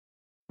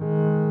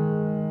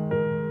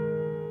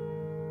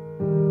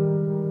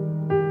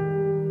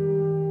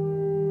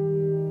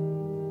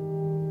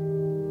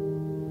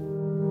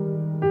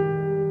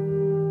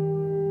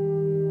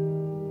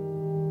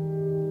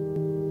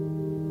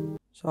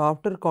So,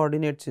 after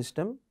coordinate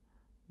system,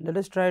 let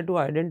us try to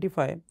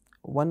identify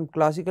one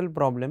classical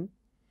problem,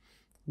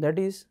 that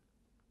is,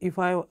 if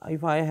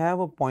I have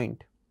a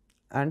point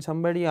and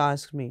somebody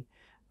asks me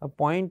a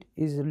point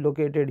is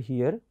located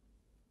here,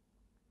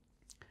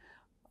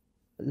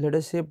 let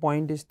us say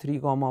point is 3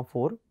 comma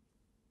 4,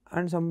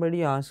 and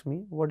somebody asks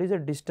me what is the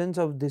distance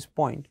of this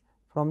point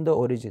from the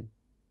origin.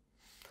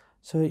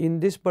 So, in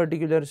this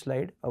particular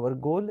slide our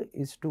goal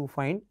is to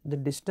find the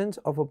distance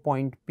of a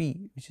point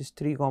P, which is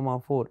 3 comma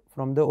 4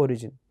 from the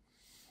origin.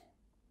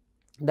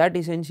 That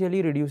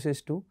essentially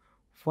reduces to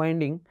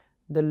finding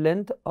the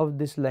length of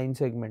this line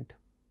segment,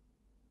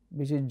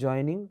 which is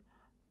joining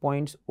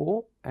points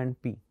O and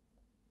P.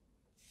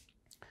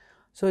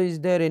 So,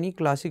 is there any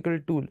classical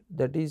tool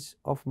that is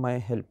of my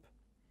help?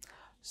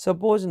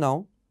 Suppose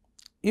now,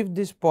 if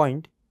this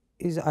point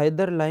is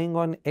either lying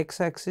on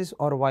x axis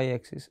or y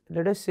axis,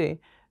 let us say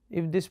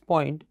if this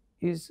point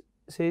is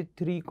say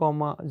 3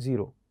 comma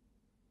 0,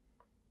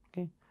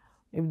 okay.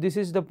 If this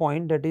is the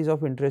point that is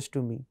of interest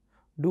to me,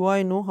 do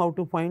I know how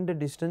to find the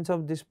distance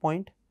of this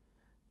point?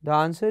 The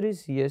answer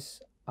is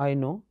yes, I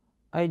know.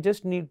 I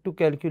just need to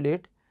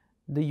calculate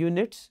the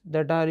units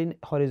that are in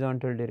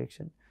horizontal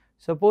direction.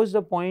 Suppose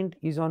the point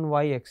is on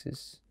y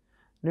axis,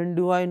 then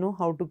do I know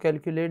how to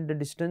calculate the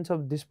distance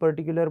of this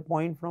particular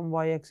point from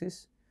y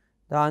axis?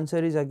 The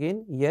answer is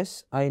again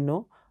yes, I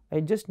know. I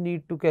just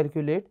need to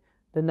calculate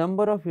the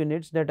number of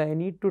units that I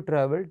need to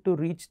travel to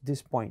reach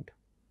this point.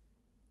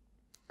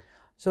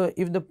 So,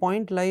 if the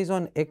point lies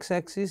on x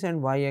axis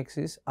and y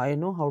axis, I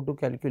know how to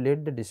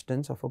calculate the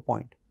distance of a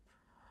point.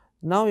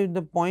 Now, if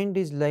the point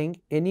is lying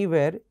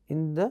anywhere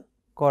in the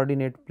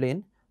coordinate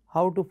plane,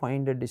 how to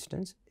find the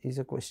distance is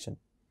a question.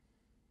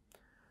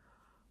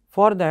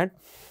 For that,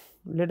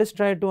 let us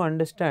try to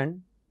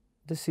understand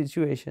the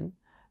situation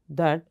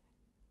that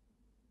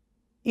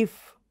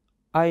if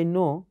I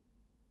know,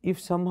 if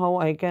somehow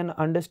I can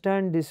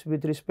understand this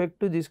with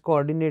respect to this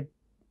coordinate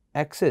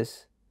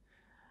axis,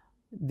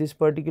 this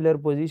particular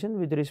position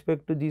with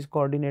respect to these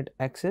coordinate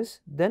axis,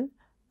 then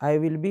I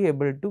will be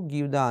able to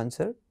give the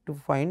answer to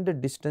find the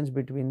distance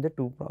between the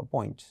two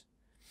points.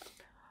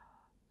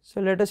 So,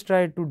 let us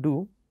try to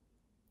do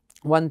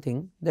one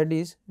thing, that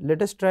is,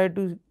 let us try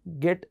to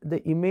get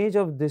the image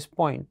of this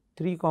point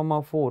 3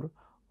 comma 4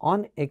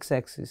 on x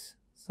axis.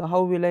 So,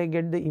 how will I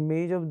get the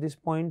image of this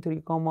point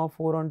 3 comma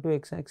 4 onto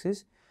x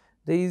axis?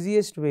 The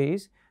easiest way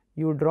is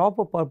you drop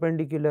a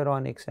perpendicular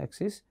on x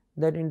axis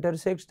that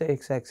intersects the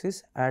x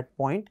axis at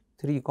point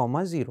 3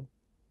 comma 0.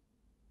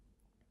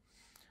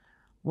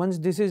 Once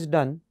this is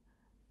done,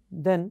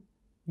 then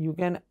you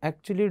can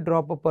actually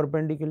drop a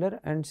perpendicular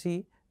and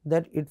see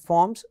that it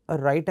forms a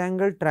right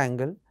angle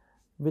triangle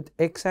with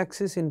x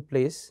axis in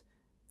place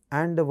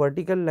and the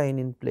vertical line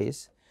in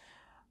place.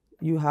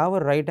 You have a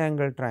right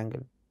angle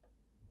triangle.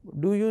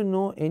 Do you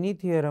know any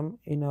theorem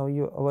in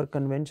our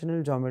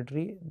conventional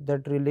geometry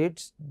that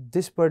relates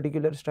this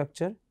particular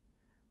structure?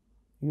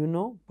 You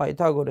know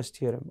Pythagoras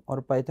theorem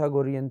or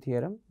Pythagorean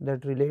theorem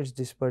that relates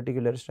this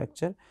particular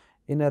structure.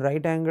 In a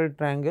right angle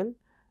triangle,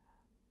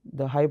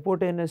 the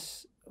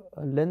hypotenuse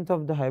length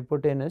of the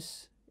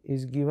hypotenuse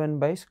is given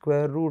by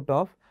square root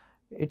of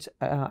its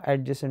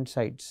adjacent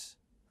sides,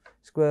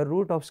 square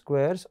root of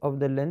squares of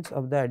the lengths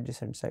of the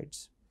adjacent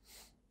sides.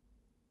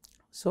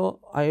 So,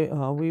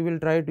 we will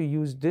try to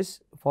use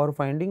this for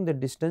finding the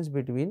distance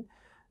between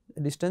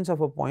distance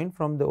of a point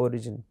from the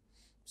origin.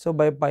 So,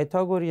 by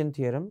Pythagorean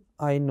theorem,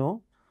 I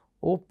know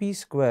OP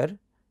square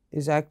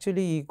is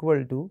actually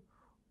equal to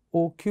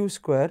OQ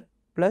square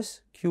plus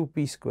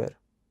QP square.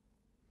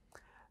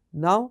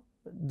 Now,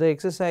 the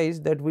exercise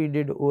that we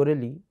did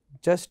orally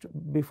just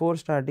before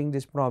starting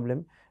this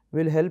problem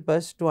will help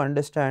us to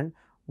understand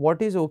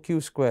what is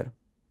OQ square.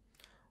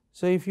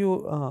 So, if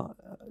you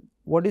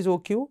what is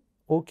OQ?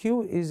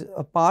 OQ is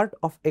a part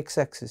of x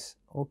axis.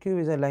 OQ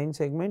is a line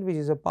segment which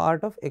is a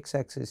part of x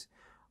axis.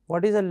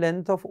 What is the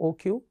length of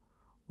OQ?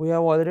 We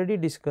have already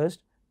discussed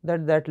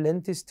that that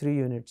length is 3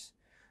 units.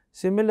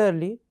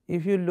 Similarly,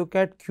 if you look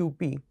at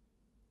QP,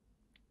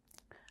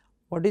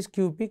 what is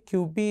QP?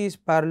 QP is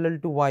parallel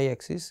to y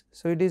axis.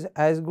 So, it is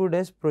as good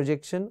as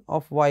projection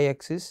of y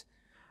axis,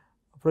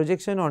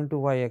 projection onto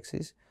y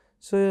axis.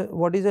 So,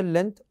 what is the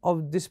length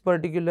of this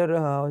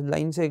particular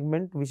line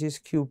segment which is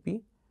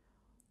QP?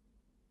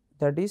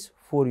 That is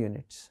 4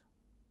 units.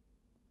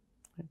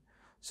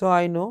 So,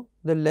 I know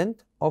the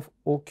length of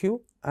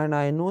OQ and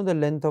I know the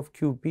length of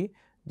QP.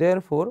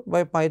 Therefore,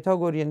 by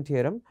Pythagorean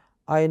theorem,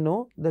 I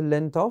know the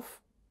length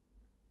of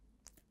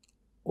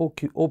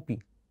OP.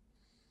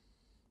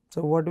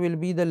 So, what will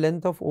be the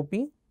length of OP?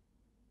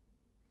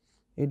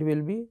 It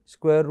will be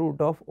square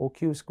root of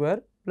OQ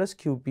square plus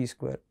QP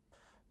square.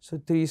 So,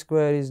 3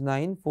 square is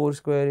 9, 4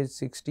 square is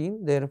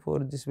 16, therefore,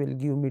 this will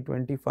give me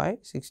 25,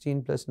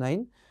 16 plus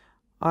 9,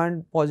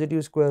 and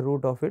positive square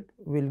root of it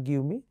will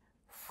give me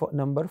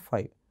number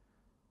 5.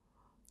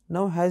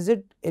 Now, has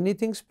it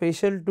anything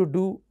special to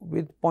do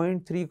with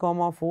point 3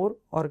 comma 4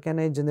 or can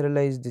I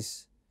generalize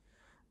this?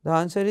 The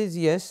answer is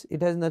yes,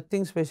 it has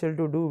nothing special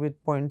to do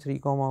with point 3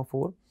 comma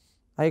 4.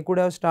 I could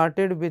have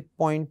started with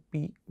point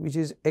P, which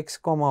is x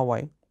comma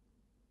y,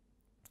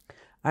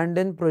 and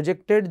then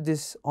projected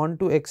this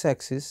onto x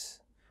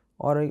axis,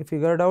 or I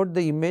figured out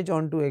the image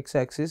onto x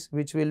axis,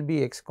 which will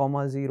be x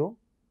comma 0,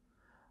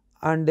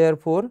 and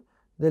therefore,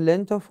 the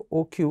length of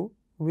OQ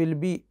will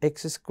be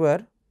x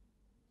square,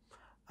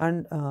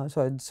 and length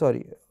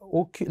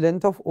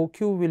of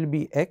OQ will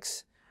be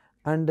x,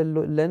 and the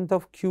length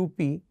of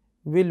QP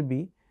will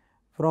be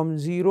from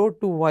 0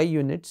 to y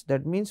units,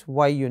 that means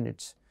y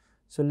units.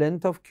 So,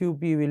 length of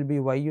QP will be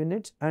y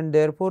units, and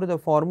therefore, the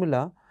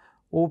formula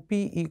OP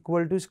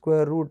equal to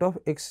square root of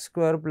x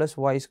square plus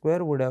y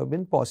square would have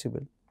been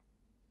possible.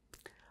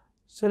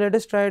 So, let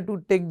us try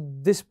to take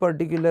this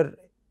particular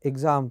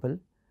example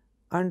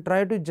and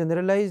try to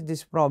generalize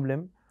this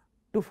problem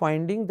to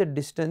finding the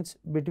distance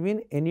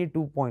between any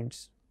two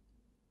points.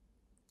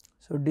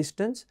 So,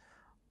 distance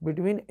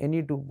between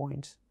any two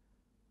points.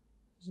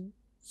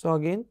 So,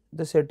 again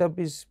the setup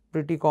is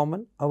pretty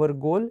common. Our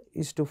goal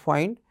is to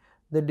find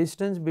the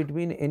distance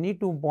between any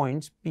two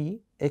points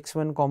P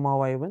x1 comma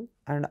y1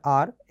 and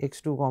R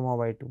x2 comma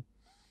y2.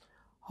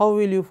 How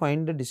will you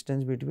find the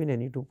distance between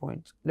any two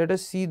points? Let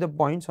us see the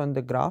points on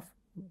the graph,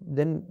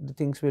 then the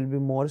things will be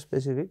more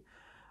specific.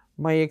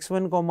 My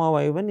x1 comma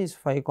y1 is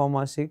 5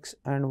 comma 6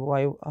 and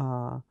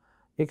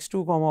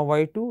x2 comma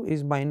y2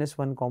 is minus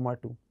 1 comma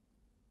 2.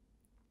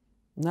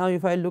 Now,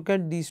 if I look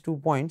at these 2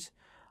 points,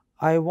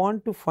 I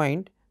want to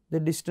find the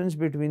distance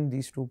between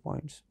these 2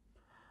 points.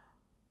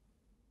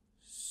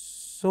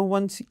 So,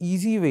 one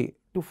easy way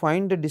to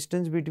find the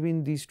distance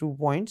between these 2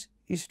 points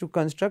is to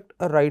construct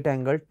a right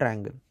angled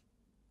triangle.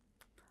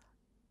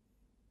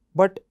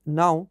 But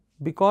now,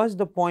 because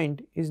the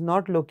point is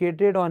not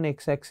located on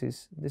x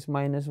axis, this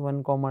minus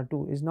 1 comma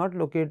 2 is not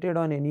located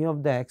on any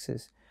of the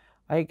axis,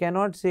 I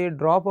cannot say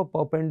drop a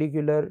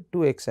perpendicular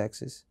to x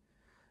axis.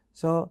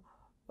 So,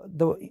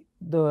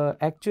 the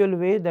actual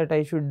way that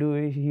I should do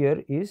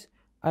here is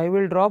I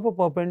will drop a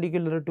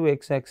perpendicular to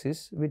x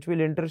axis which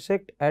will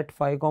intersect at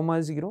 5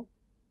 comma 0,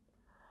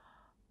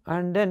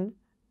 and then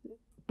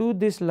to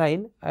this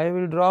line I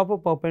will drop a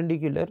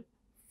perpendicular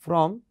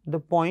from the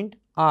point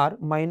R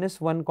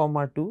minus 1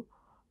 comma 2,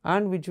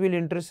 and which will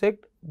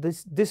intersect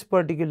this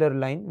particular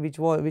line which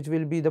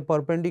will be the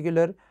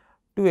perpendicular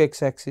to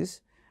x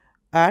axis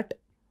at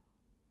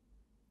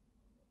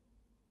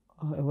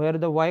where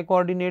the y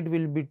coordinate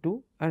will be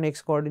 2 and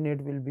x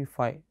coordinate will be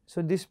 5.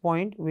 So, this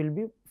point will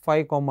be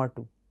 5 comma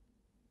 2,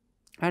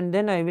 and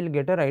then I will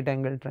get a right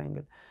angle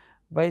triangle.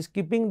 By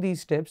skipping these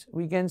steps,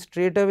 we can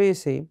straight away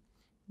say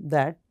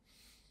that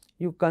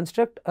you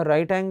construct a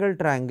right angle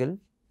triangle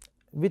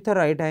with a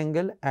right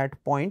angle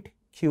at point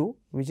Q,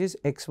 which is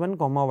x1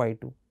 comma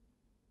y2.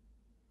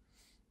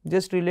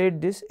 Just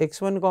relate this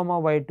x1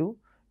 comma y2,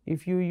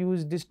 if you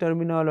use this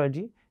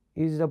terminology,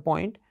 is the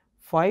point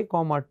 5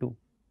 comma 2.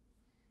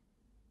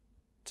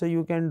 So,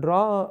 you can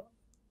draw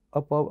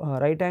a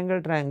right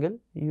angle triangle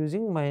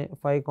using my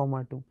 5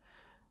 comma 2.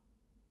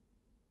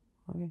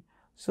 Okay.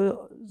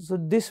 So,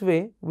 this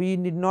way we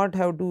need not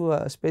have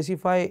to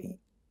specify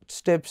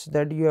steps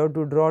that you have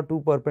to draw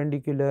two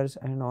perpendiculars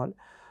and all,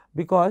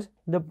 because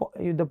the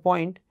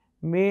point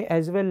may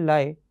as well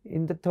lie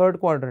in the third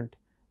quadrant,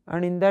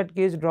 and in that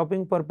case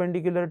dropping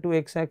perpendicular to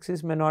x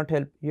axis may not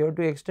help. You have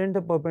to extend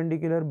the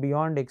perpendicular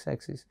beyond x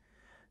axis.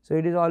 So,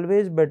 it is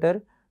always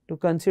better to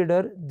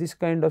consider this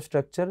kind of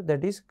structure,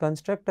 that is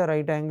construct a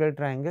right angle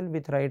triangle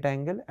with right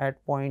angle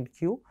at point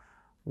Q,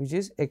 which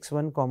is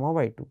x1 comma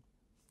y2.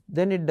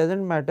 Then it does not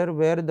matter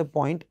where the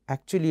point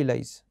actually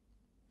lies.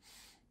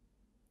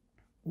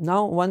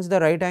 Now, once the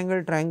right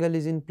angle triangle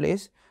is in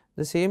place,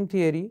 the same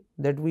theory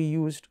that we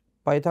used,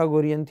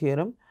 Pythagorean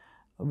theorem,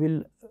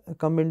 will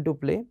come into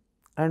play,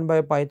 and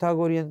by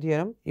Pythagorean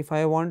theorem, if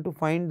I want to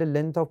find the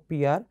length of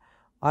PR,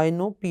 I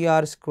know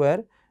PR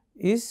square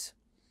is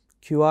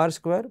QR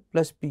square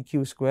plus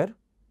PQ square.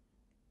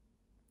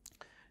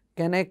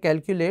 Can I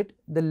calculate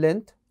the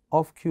length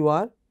of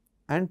QR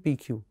and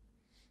PQ?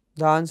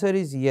 The answer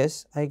is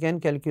yes, I can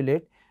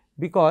calculate,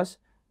 because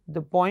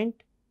the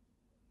point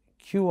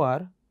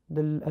QR,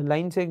 the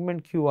line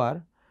segment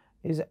QR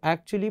is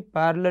actually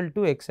parallel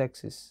to x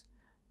axis,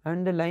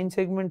 and the line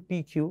segment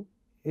PQ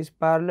is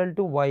parallel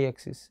to y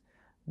axis.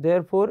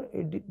 Therefore,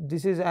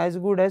 this is as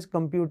good as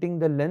computing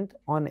the length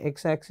on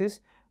x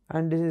axis,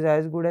 and this is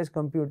as good as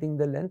computing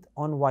the length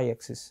on y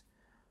axis.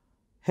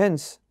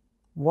 Hence,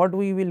 what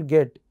we will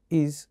get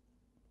is,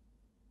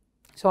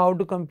 so how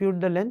to compute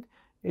the length?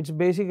 It is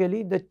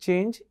basically the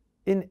change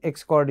in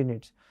x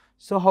coordinates.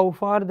 So, how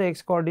far the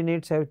x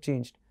coordinates have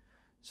changed.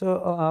 So,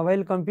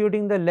 while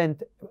computing the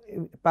length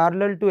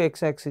parallel to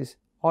x axis,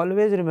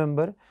 always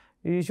remember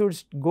you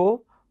should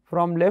go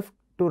from left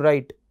to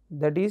right,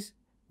 that is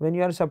when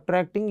you are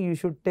subtracting you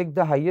should take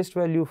the highest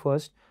value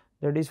first,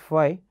 that is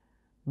 5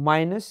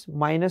 minus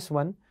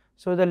 1.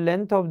 So, the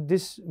length of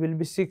this will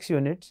be 6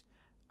 units,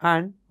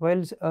 and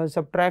while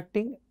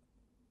subtracting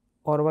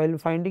or while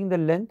finding the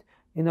length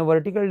in a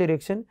vertical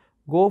direction,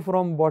 go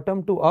from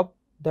bottom to up,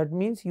 that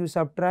means you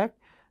subtract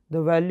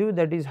the value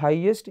that is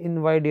highest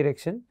in y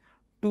direction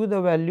to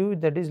the value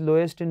that is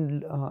lowest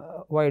in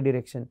y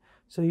direction.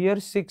 So, here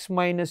 6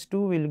 minus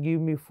 2 will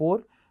give me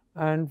 4,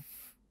 and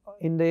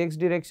in the x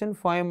direction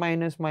 5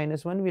 minus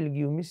minus 1 will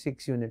give me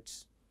 6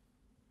 units.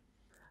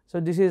 So,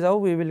 this is how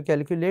we will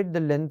calculate the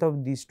length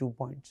of these 2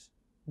 points,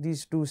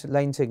 these 2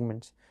 line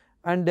segments,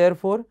 and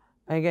therefore,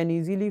 I can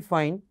easily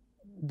find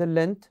the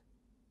length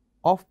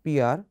of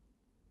PR.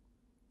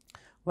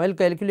 While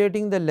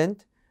calculating the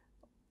length,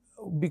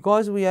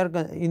 because we are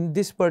in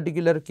this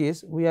particular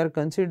case we are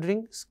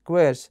considering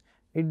squares,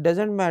 it does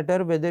not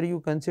matter whether you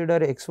consider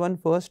x1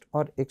 first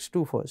or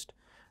x2 first,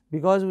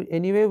 because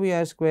anyway we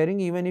are squaring,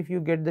 even if you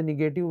get the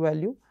negative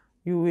value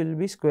you will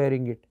be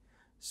squaring it.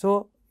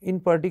 So, in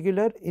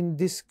particular in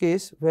this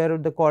case where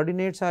the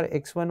coordinates are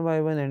x1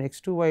 y1 and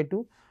x2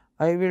 y2,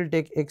 I will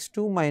take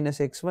x2 minus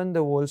x1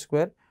 the whole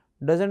square,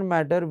 does not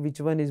matter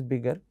which one is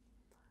bigger,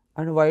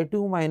 and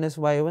y2 minus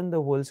y1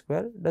 the whole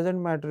square, does not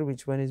matter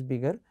which one is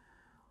bigger,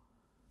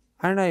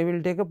 and I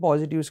will take a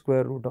positive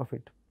square root of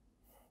it.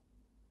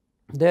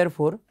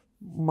 Therefore,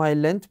 my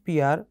length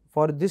PR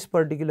for this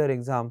particular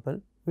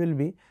example will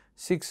be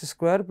 6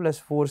 square plus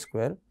 4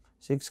 square,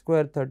 6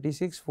 square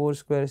 36, 4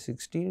 square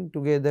 16,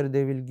 together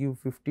they will give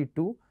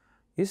 52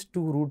 is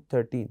 2 root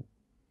 13.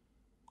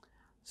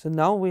 So,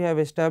 now we have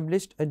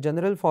established a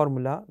general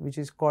formula which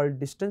is called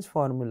distance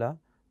formula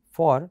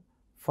for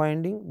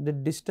finding the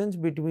distance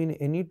between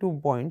any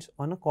 2 points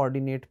on a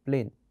coordinate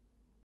plane.